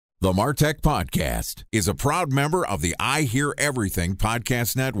The Martech Podcast is a proud member of the I Hear Everything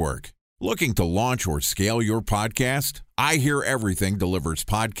Podcast Network. Looking to launch or scale your podcast? I Hear Everything delivers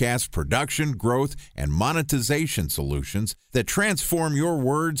podcast production, growth, and monetization solutions that transform your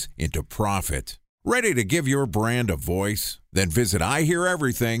words into profit. Ready to give your brand a voice? Then visit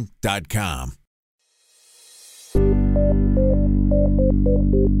iheareverything.com.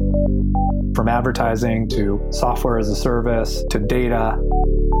 From advertising to software as a service to data.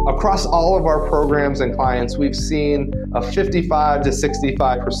 Across all of our programs and clients, we've seen a 55 to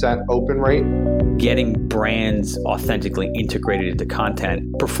 65% open rate. Getting brands authentically integrated into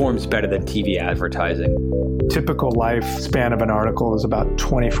content performs better than TV advertising. Typical lifespan of an article is about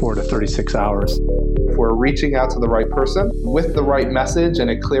 24 to 36 hours. If we're reaching out to the right person with the right message and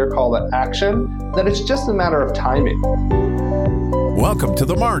a clear call to action, then it's just a matter of timing. Welcome to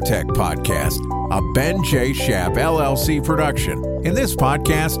the Martech Podcast, a Ben J. Schaap LLC production. In this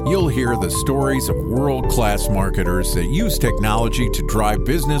podcast, you'll hear the stories of world-class marketers that use technology to drive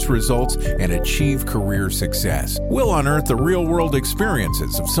business results and achieve career success. We'll unearth the real-world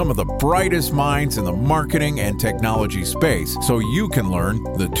experiences of some of the brightest minds in the marketing and technology space so you can learn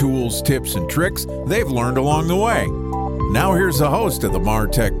the tools, tips, and tricks they've learned along the way. Now here's the host of the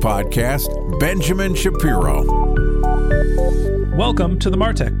Martech Podcast, Benjamin Shapiro. Welcome to the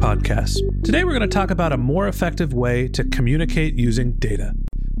Martech Podcast. Today we're going to talk about a more effective way to communicate using data.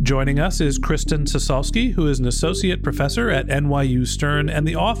 Joining us is Kristen Sosalski, who is an associate professor at NYU Stern and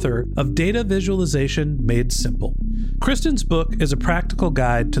the author of Data Visualization Made Simple. Kristen's book is a practical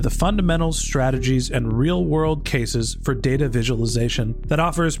guide to the fundamentals, strategies, and real-world cases for data visualization that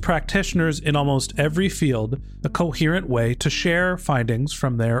offers practitioners in almost every field a coherent way to share findings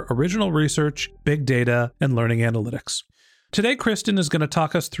from their original research, big data, and learning analytics. Today, Kristen is going to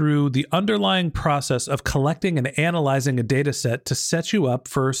talk us through the underlying process of collecting and analyzing a data set to set you up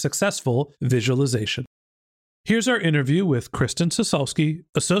for successful visualization. Here's our interview with Kristen Sosalski,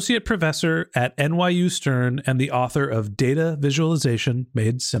 Associate Professor at NYU Stern and the author of Data Visualization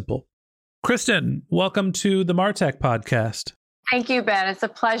Made Simple. Kristen, welcome to the Martech Podcast. Thank you, Ben. It's a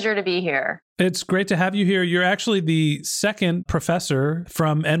pleasure to be here. It's great to have you here. You're actually the second professor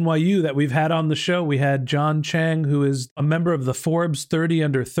from NYU that we've had on the show. We had John Chang, who is a member of the Forbes 30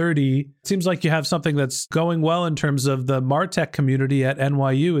 Under 30. It seems like you have something that's going well in terms of the MarTech community at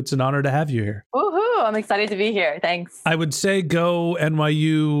NYU. It's an honor to have you here. Woohoo! I'm excited to be here. Thanks. I would say go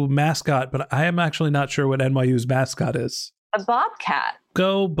NYU mascot, but I am actually not sure what NYU's mascot is. A bobcat.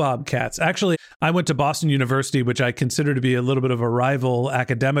 Go Bobcats. Actually, I went to Boston University, which I consider to be a little bit of a rival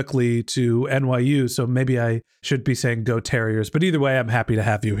academically to NYU. So maybe I should be saying go Terriers. But either way, I'm happy to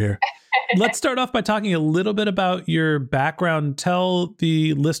have you here. Let's start off by talking a little bit about your background. Tell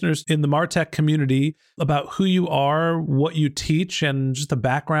the listeners in the MarTech community about who you are, what you teach, and just the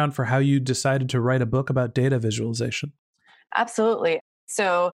background for how you decided to write a book about data visualization. Absolutely.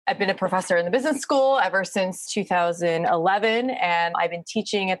 So I've been a professor in the business school ever since 2011, and I've been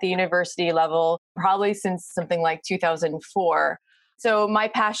teaching at the university level probably since something like 2004. So my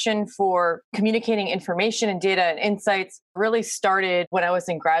passion for communicating information and data and insights really started when I was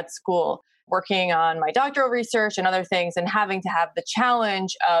in grad school, working on my doctoral research and other things, and having to have the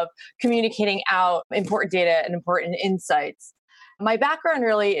challenge of communicating out important data and important insights. My background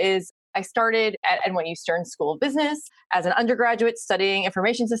really is I started at NYU Stern School of Business as an undergraduate studying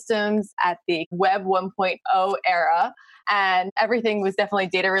information systems at the Web 1.0 era, and everything was definitely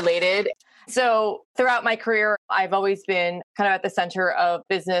data related. So throughout my career, I've always been kind of at the center of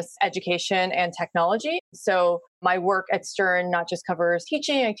business education and technology. So my work at Stern not just covers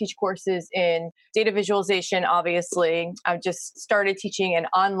teaching, I teach courses in data visualization, obviously. I've just started teaching an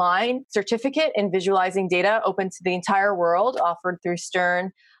online certificate in visualizing data open to the entire world, offered through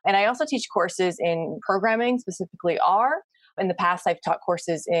Stern. And I also teach courses in programming, specifically R. In the past, I've taught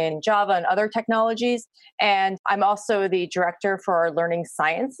courses in Java and other technologies. And I'm also the director for our Learning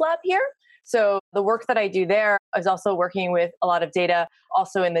Science Lab here. So the work that I do there is also working with a lot of data,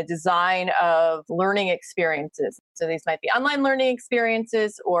 also in the design of learning experiences. So these might be online learning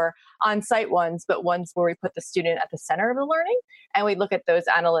experiences or on-site ones, but ones where we put the student at the center of the learning. And we look at those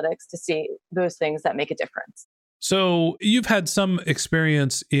analytics to see those things that make a difference. So you've had some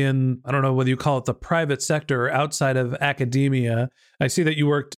experience in, I don't know whether you call it the private sector or outside of academia. I see that you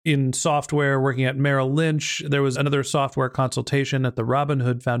worked in software, working at Merrill Lynch. There was another software consultation at the Robin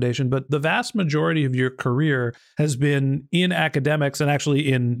Hood Foundation, but the vast majority of your career has been in academics and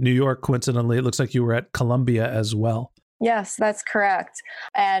actually in New York, coincidentally. It looks like you were at Columbia as well. Yes, that's correct.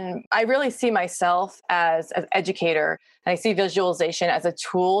 And I really see myself as an educator. And I see visualization as a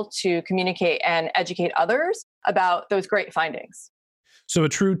tool to communicate and educate others about those great findings. So a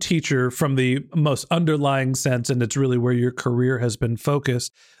true teacher from the most underlying sense, and it's really where your career has been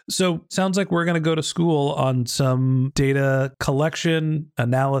focused. So sounds like we're going to go to school on some data collection,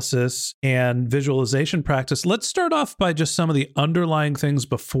 analysis, and visualization practice. Let's start off by just some of the underlying things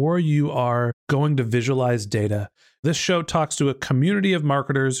before you are going to visualize data. This show talks to a community of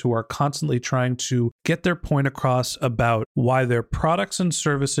marketers who are constantly trying to get their point across about why their products and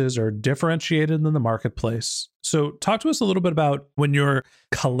services are differentiated in the marketplace. So talk to us a little bit about when you're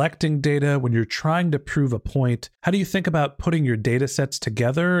collecting data, when you're trying to prove a point, how do you think about putting your data sets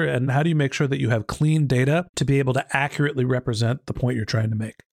together, and how do you make sure that you have clean data to be able to accurately represent the point you're trying to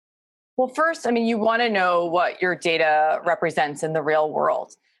make? Well, first, you want to know what your data represents in the real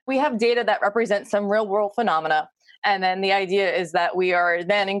world. We have data that represents some real world phenomena. And then the idea is that we are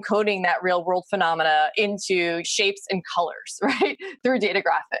then encoding that real world phenomena into shapes and colors, right, through data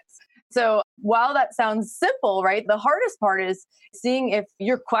graphics. So while that sounds simple, right, the hardest part is seeing if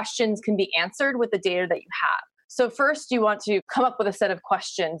your questions can be answered with the data that you have. So first, you want to come up with a set of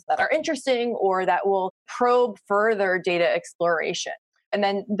questions that are interesting or that will probe further data exploration. And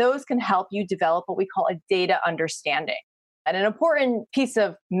then those can help you develop what we call a data understanding. And an important piece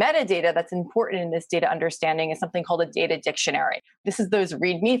of metadata that's important in this data understanding is something called a data dictionary. This is those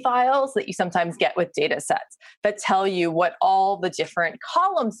README files that you sometimes get with data sets that tell you what all the different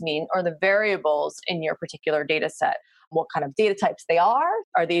columns mean or the variables in your particular data set, what kind of data types they are.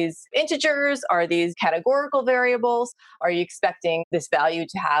 Are these integers? Are these categorical variables? Are you expecting this value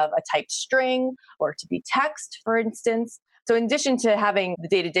to have a typed string or to be text, for instance? So in addition to having the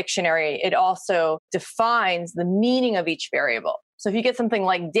data dictionary, it also defines the meaning of each variable. So if you get something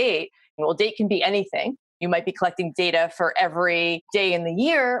like date, well, date can be anything. You might be collecting data for every day in the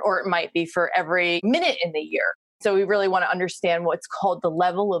year, or it might be for every minute in the year. So we really want to understand what's called the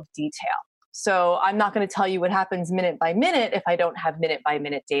level of detail. So I'm not going to tell you what happens minute by minute if I don't have minute by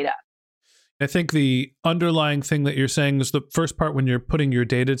minute data. I think the underlying thing that you're saying is the first part when you're putting your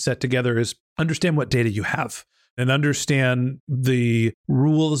data set together is understand what data you have. And understand the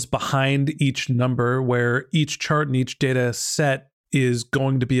rules behind each number, where each chart and each data set is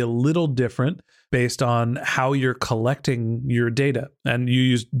going to be a little different based on how you're collecting your data. And you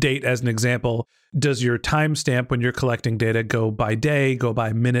use date as an example. Does your timestamp when you're collecting data go by day, go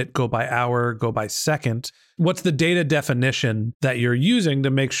by minute, go by hour, go by second? What's the data definition that you're using to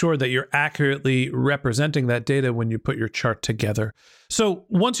make sure that you're accurately representing that data when you put your chart together? So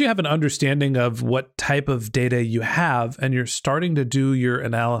once you have an understanding of what type of data you have and you're starting to do your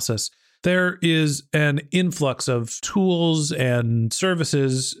analysis, there is an influx of tools and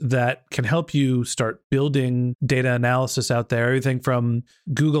services that can help you start building data analysis out there. Everything from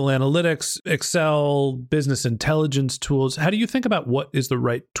Google Analytics, Excel, business intelligence tools. How do you think about what is the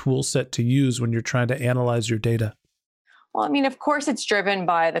right tool set to use when you're trying to analyze your data? Well, of course, it's driven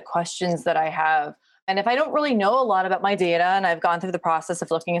by the questions that I have. And if I don't really know a lot about my data and I've gone through the process of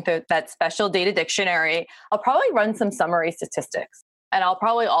looking at that special data dictionary, I'll probably run some summary statistics. And I'll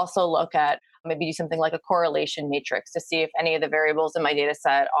probably also look at maybe do something like a correlation matrix to see if any of the variables in my data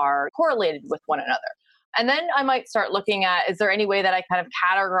set are correlated with one another. And then I might start looking at, is there any way that I kind of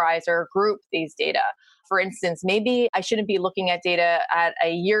categorize or group these data? For instance, maybe I shouldn't be looking at data at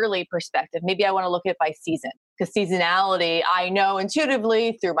a yearly perspective. Maybe I want to look at it by season, because seasonality, I know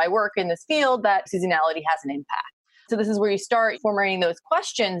intuitively through my work in this field that seasonality has an impact. So this is where you start formulating those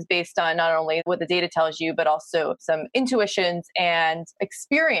questions based on not only what the data tells you, but also some intuitions and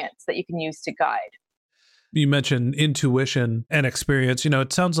experience that you can use to guide. You mentioned intuition and experience.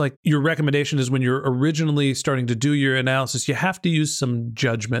 It sounds like your recommendation is when you're originally starting to do your analysis, you have to use some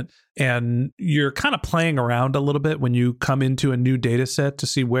judgment, and you're kind of playing around a little bit when you come into a new data set to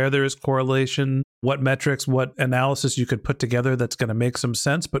see where there is correlation, what metrics, what analysis you could put together that's going to make some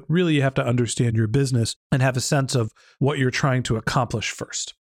sense. But really, you have to understand your business and have a sense of what you're trying to accomplish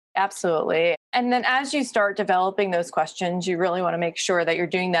first. Absolutely. And then as you start developing those questions, you really want to make sure that you're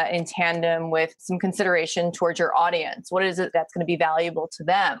doing that in tandem with some consideration towards your audience. What is it that's going to be valuable to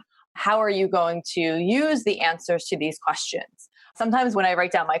them? How are you going to use the answers to these questions? Sometimes when I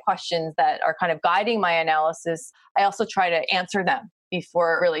write down my questions that are kind of guiding my analysis, I also try to answer them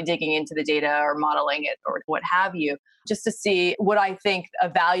before really digging into the data or modeling it or what have you, just to see what I think a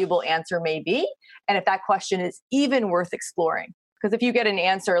valuable answer may be, and if that question is even worth exploring. Because if you get an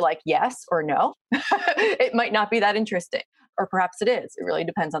answer like yes or no, it might not be that interesting. Or perhaps it is. It really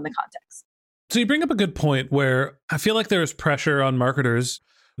depends on the context. So you bring up a good point where I feel like there's pressure on marketers.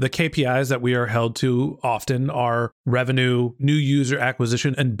 The KPIs that we are held to often are revenue, new user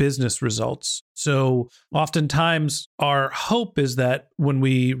acquisition, and business results. So oftentimes our hope is that when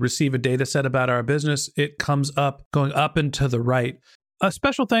we receive a data set about our business, it comes up, going up and to the right. A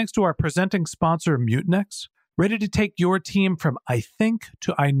special thanks to our presenting sponsor, Mutinex. Ready to take your team from I think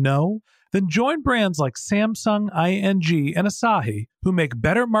to I know? Then join brands like Samsung, ING, and Asahi who make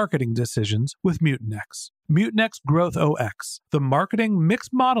better marketing decisions with Mutinex. Mutinex Growth OX, the marketing mix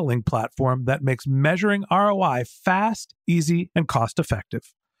modeling platform that makes measuring ROI fast, easy, and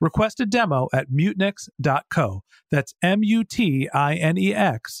cost-effective. Request a demo at mutinex.co. That's MUTINEX.co.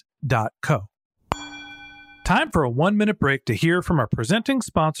 Time for a 1-minute break to hear from our presenting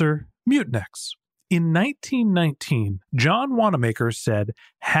sponsor, Mutinex. In 1919, John Wanamaker said,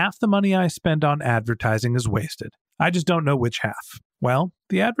 "Half the money I spend on advertising is wasted. I just don't know which half." Well,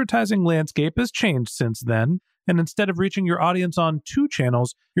 the advertising landscape has changed since then, and instead of reaching your audience on 2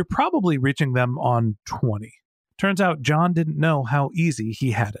 channels, you're probably reaching them on 20. Turns out John didn't know how easy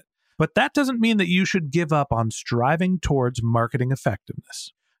he had it. But that doesn't mean that you should give up on striving towards marketing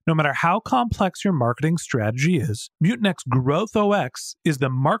effectiveness. No matter how complex your marketing strategy is, Mutinex Growth OX is the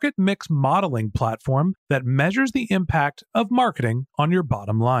market mix modeling platform that measures the impact of marketing on your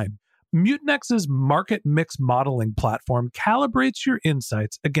bottom line. Mutinex's market mix modeling platform calibrates your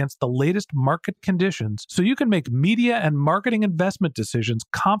insights against the latest market conditions so you can make media and marketing investment decisions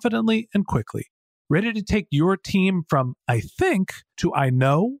confidently and quickly. Ready to take your team from I think to I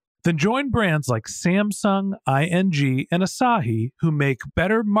know? Then join brands like Samsung, ING, and Asahi who make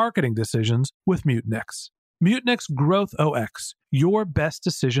better marketing decisions with Mutinex. Mutinex Growth OX. Your best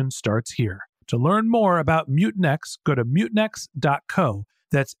decision starts here. To learn more about Mutinex, go to mutinex.co.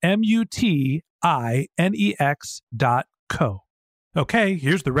 That's MUTINEX.co. Okay,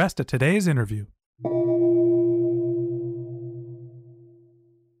 here's the rest of today's interview.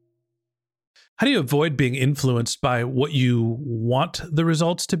 How do you avoid being influenced by what you want the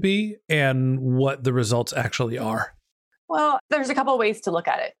results to be and what the results actually are? Well, there's a couple of ways to look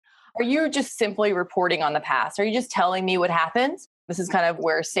at it. Are you just simply reporting on the past? Are you just telling me what happened? This is kind of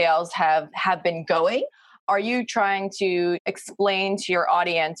where sales have been going. Are you trying to explain to your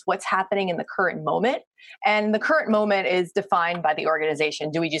audience what's happening in the current moment? And the current moment is defined by the organization.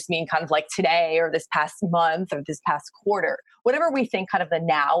 Do we just mean kind of like today or this past month or this past quarter? Whatever we think kind of the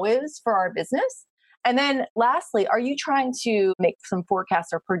now is for our business. And then lastly, are you trying to make some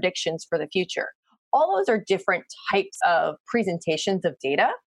forecasts or predictions for the future? All those are different types of presentations of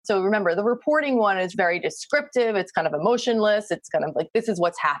data. So remember, the reporting one is very descriptive. It's kind of emotionless. It's kind of like, this is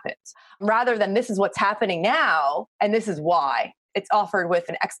what's happened. Rather than this is what's happening now, and this is why. It's offered with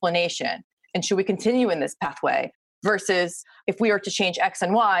an explanation. And should we continue in this pathway? Versus if we are to change X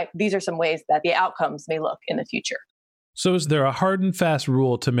and Y, these are some ways that the outcomes may look in the future. So is there a hard and fast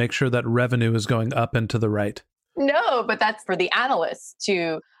rule to make sure that revenue is going up and to the right? No, but that's for the analyst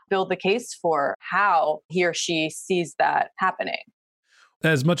to build the case for how he or she sees that happening.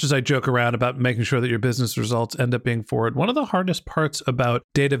 As much as I joke around about making sure that your business results end up being forward, one of the hardest parts about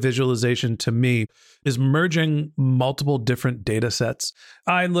data visualization to me is merging multiple different data sets.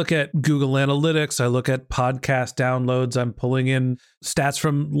 I look at Google Analytics, I look at podcast downloads, I'm pulling in stats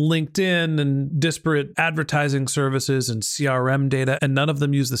from LinkedIn and disparate advertising services and CRM data, and none of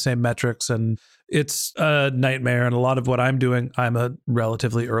them use the same metrics. And it's a nightmare. And a lot of what I'm doing, I'm a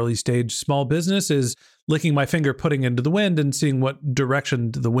relatively early stage small business, is licking my finger, putting into the wind and seeing what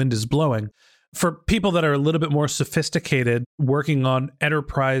direction the wind is blowing. For people that are a little bit more sophisticated, working on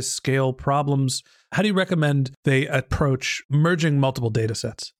enterprise scale problems, how do you recommend they approach merging multiple data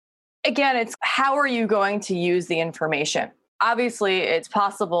sets? Again, it's how are you going to use the information? Obviously, it's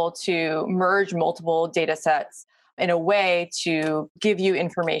possible to merge multiple data sets in a way to give you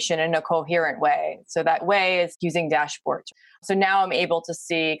information in a coherent way. So that way is using dashboards. So now I'm able to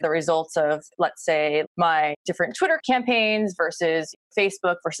see the results of, let's say, my different Twitter campaigns versus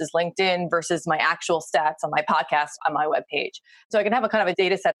Facebook versus LinkedIn versus my actual stats on my podcast on my webpage. So I can have a kind of a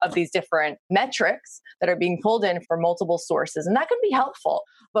data set of these different metrics that are being pulled in from multiple sources. And that can be helpful.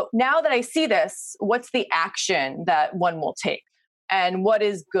 But now that I see this, what's the action that one will take? And what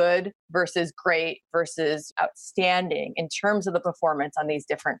is good versus great versus outstanding in terms of the performance on these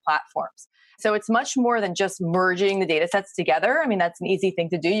different platforms? So it's much more than just merging the data sets together. I mean, that's an easy thing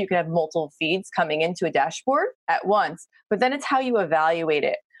to do. You can have multiple feeds coming into a dashboard at once, but then it's how you evaluate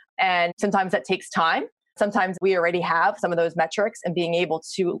it. And sometimes that takes time. Sometimes we already have some of those metrics and being able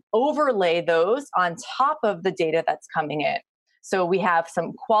to overlay those on top of the data that's coming in. So we have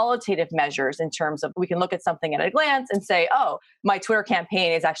some qualitative measures in terms of we can look at something at a glance and say, oh, my Twitter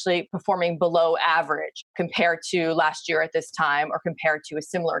campaign is actually performing below average compared to last year at this time or compared to a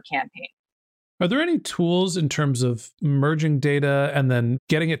similar campaign. Are there any tools in terms of merging data and then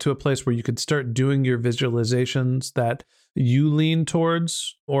getting it to a place where you could start doing your visualizations that you lean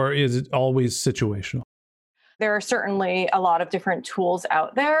towards, or is it always situational? There are certainly a lot of different tools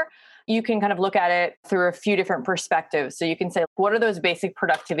out there. You can kind of look at it through a few different perspectives. So you can say, what are those basic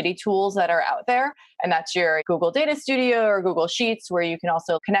productivity tools that are out there? And that's your Google Data Studio or Google Sheets, where you can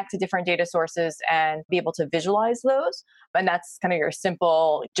also connect to different data sources and be able to visualize those. And that's kind of your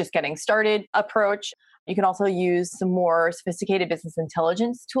simple, just getting started approach. You can also use some more sophisticated business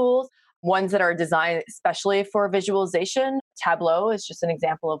intelligence tools, ones that are designed especially for visualization. Tableau is just an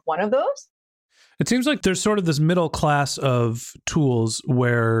example of one of those. It seems like there's sort of this middle class of tools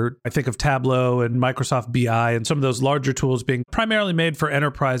where I think of Tableau and Microsoft BI and some of those larger tools being primarily made for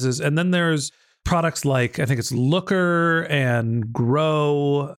enterprises. And then there's products like, I think it's Looker and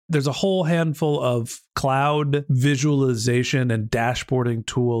Grow. There's a whole handful of cloud visualization and dashboarding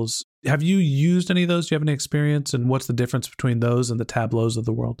tools. Have you used any of those? Do you have any experience? And what's the difference between those and the Tableaus of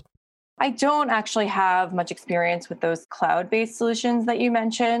the world? I don't actually have much experience with those cloud-based solutions that you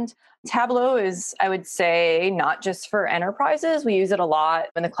mentioned. Tableau is, I would say, not just for enterprises. We use it a lot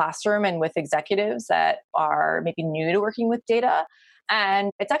in the classroom and with executives that are maybe new to working with data. And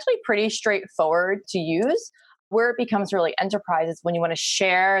it's actually pretty straightforward to use. Where it becomes really enterprise is when you want to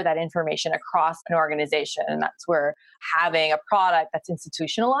share that information across an organization. And that's where having a product that's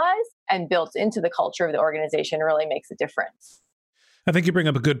institutionalized and built into the culture of the organization really makes a difference. I think you bring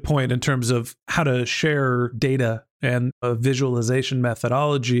up a good point in terms of how to share data and a visualization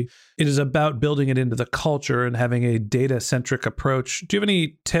methodology. It is about building it into the culture and having a data-centric approach. Do you have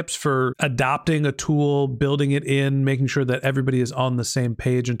any tips for adopting a tool, building it in, making sure that everybody is on the same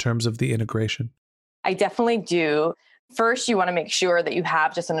page in terms of the integration? I definitely do. First, you want to make sure that you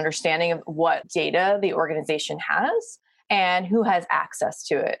have just an understanding of what data the organization has and who has access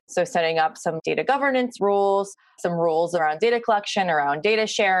to it. So setting up some data governance rules, some rules around data collection, around data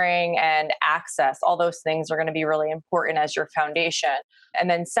sharing and access. All those things are going to be really important as your foundation. And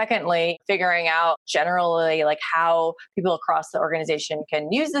then secondly, figuring out generally like how people across the organization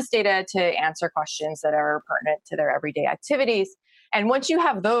can use this data to answer questions that are pertinent to their everyday activities. And once you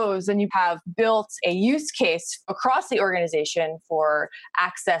have those, then you have built a use case across the organization for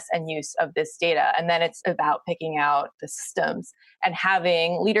access and use of this data. And then it's about picking out the systems and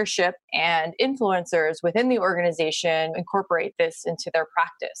having leadership and influencers within the organization incorporate this into their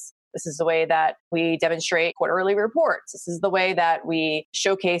practice. This is the way that we demonstrate quarterly reports. This is the way that we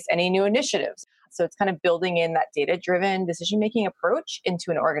showcase any new initiatives. So it's kind of building in that data-driven decision-making approach into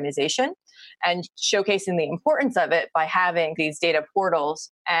an organization and showcasing the importance of it by having these data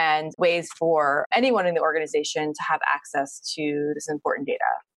portals and ways for anyone in the organization to have access to this important data.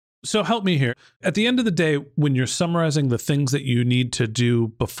 So help me here. At the end of the day, when you're summarizing the things that you need to do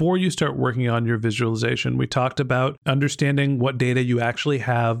before you start working on your visualization, we talked about understanding what data you actually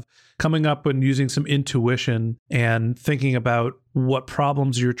have, coming up and using some intuition and thinking about what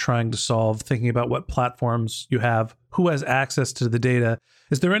problems you're trying to solve, thinking about what platforms you have, who has access to the data.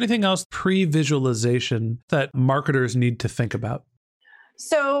 Is there anything else pre-visualization that marketers need to think about?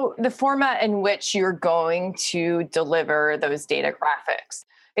 So the format in which you're going to deliver those data graphics.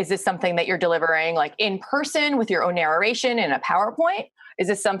 Is this something that you're delivering like in person with your own narration in a PowerPoint? Is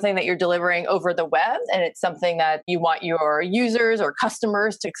this something that you're delivering over the web and it's something that you want your users or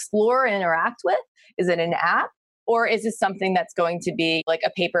customers to explore and interact with? Is it an app? Or is this something that's going to be like a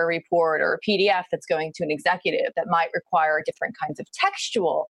paper report or a PDF that's going to an executive that might require different kinds of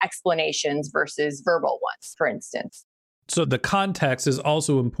textual explanations versus verbal ones, for instance? So the context is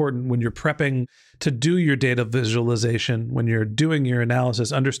also important when you're prepping to do your data visualization, when you're doing your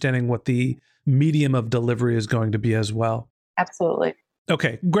analysis, understanding what the medium of delivery is going to be as well. Absolutely.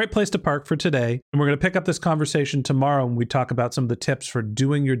 Okay, great place to park for today. And we're going to pick up this conversation tomorrow when we talk about some of the tips for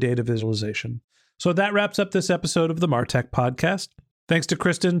doing your data visualization. So that wraps up this episode of the Martech Podcast. Thanks to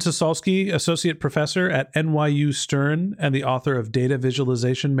Kristen Sosalski, Associate Professor at NYU Stern and the author of Data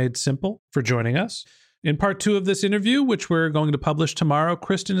Visualization Made Simple, for joining us. In part 2 of this interview, which we're going to publish tomorrow,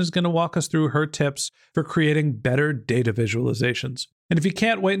 Kristen is going to walk us through her tips for creating better data visualizations. And if you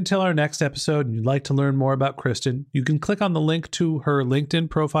can't wait until our next episode and you'd like to learn more about Kristen, you can click on the link to her LinkedIn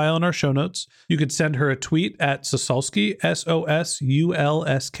profile in our show notes. You could send her a tweet at Sosalski, Sosulski,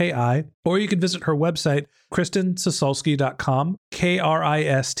 or you can visit her website, KristenSosalski.com,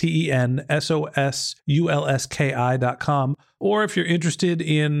 KristenSosulski.com. Or if you're interested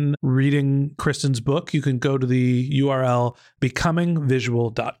in reading Kristen's book, you can go to the URL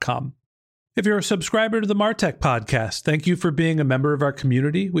becomingvisual.com. If you're a subscriber to the Martech Podcast, thank you for being a member of our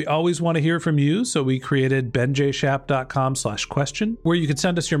community. We always want to hear from you, so we created benjshap.com/question, where you can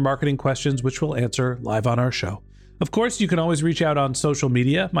send us your marketing questions, which we'll answer live on our show. Of course, you can always reach out on social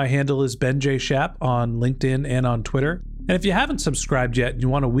media. My handle is benjshap on LinkedIn and on Twitter. And if you haven't subscribed yet and you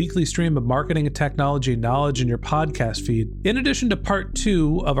want a weekly stream of marketing and technology knowledge in your podcast feed, in addition to part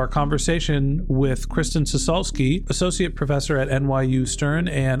 2 of our conversation with Kristen Sosalski, Associate Professor at NYU Stern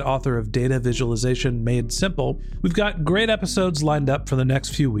and author of Data Visualization Made Simple, we've got great episodes lined up for the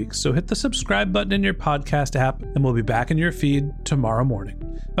next few weeks. So hit the subscribe button in your podcast app and we'll be back in your feed tomorrow morning.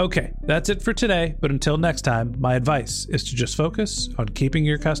 Okay, that's it for today, but until next time, my advice is to just focus on keeping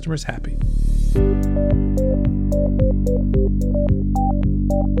your customers happy.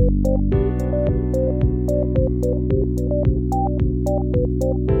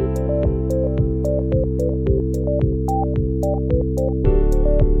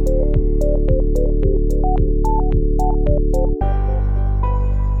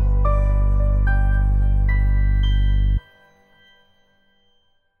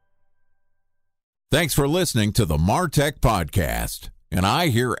 Thanks for listening to the MarTech Podcast, an I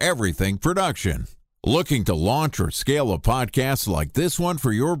Hear Everything production. Looking to launch or scale a podcast like this one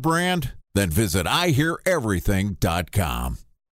for your brand? Then visit iheareverything.com.